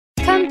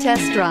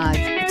test drive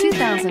the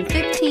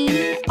 2015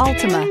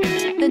 Altima.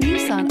 The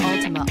Nissan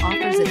Altima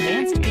offers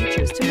advanced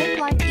features to make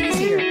life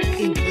easier,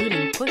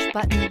 including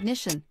push-button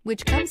ignition,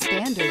 which comes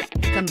standard.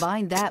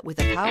 Combine that with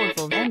a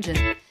powerful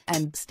engine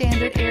and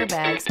standard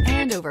airbags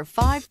and over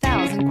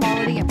 5,000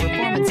 quality and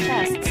performance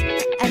tests,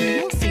 and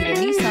you'll see the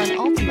Nissan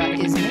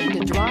Altima is made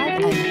to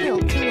drive and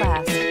built to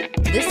last.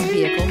 This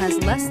vehicle has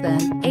less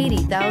than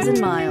 80,000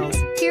 miles.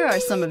 Here are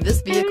some of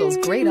this vehicle's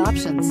great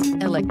options: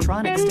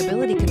 electronic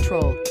stability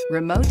control,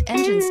 remote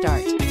engine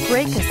start,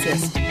 brake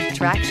assist,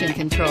 traction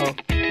control,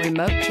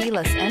 remote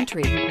keyless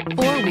entry,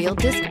 four-wheel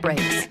disc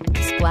brakes,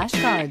 splash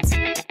guards,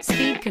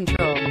 speed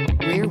control,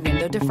 rear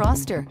window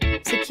defroster,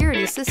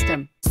 security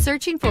system.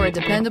 Searching for a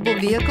dependable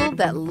vehicle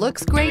that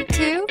looks great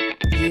too?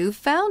 You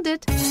found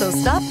it, so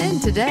stop in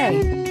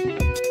today.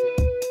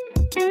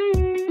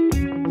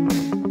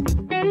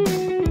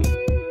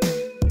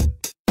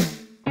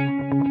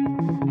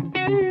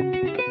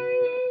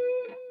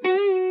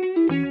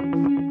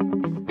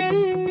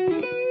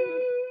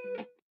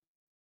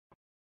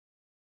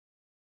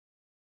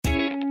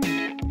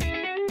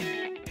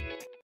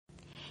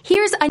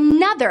 Here's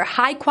another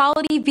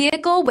high-quality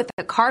vehicle with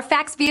a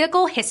Carfax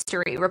Vehicle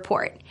History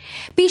Report.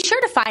 Be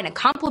sure to find a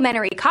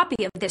complimentary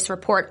copy of this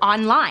report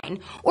online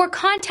or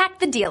contact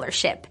the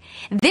dealership.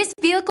 This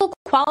vehicle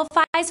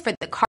qualifies for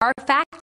the Carfax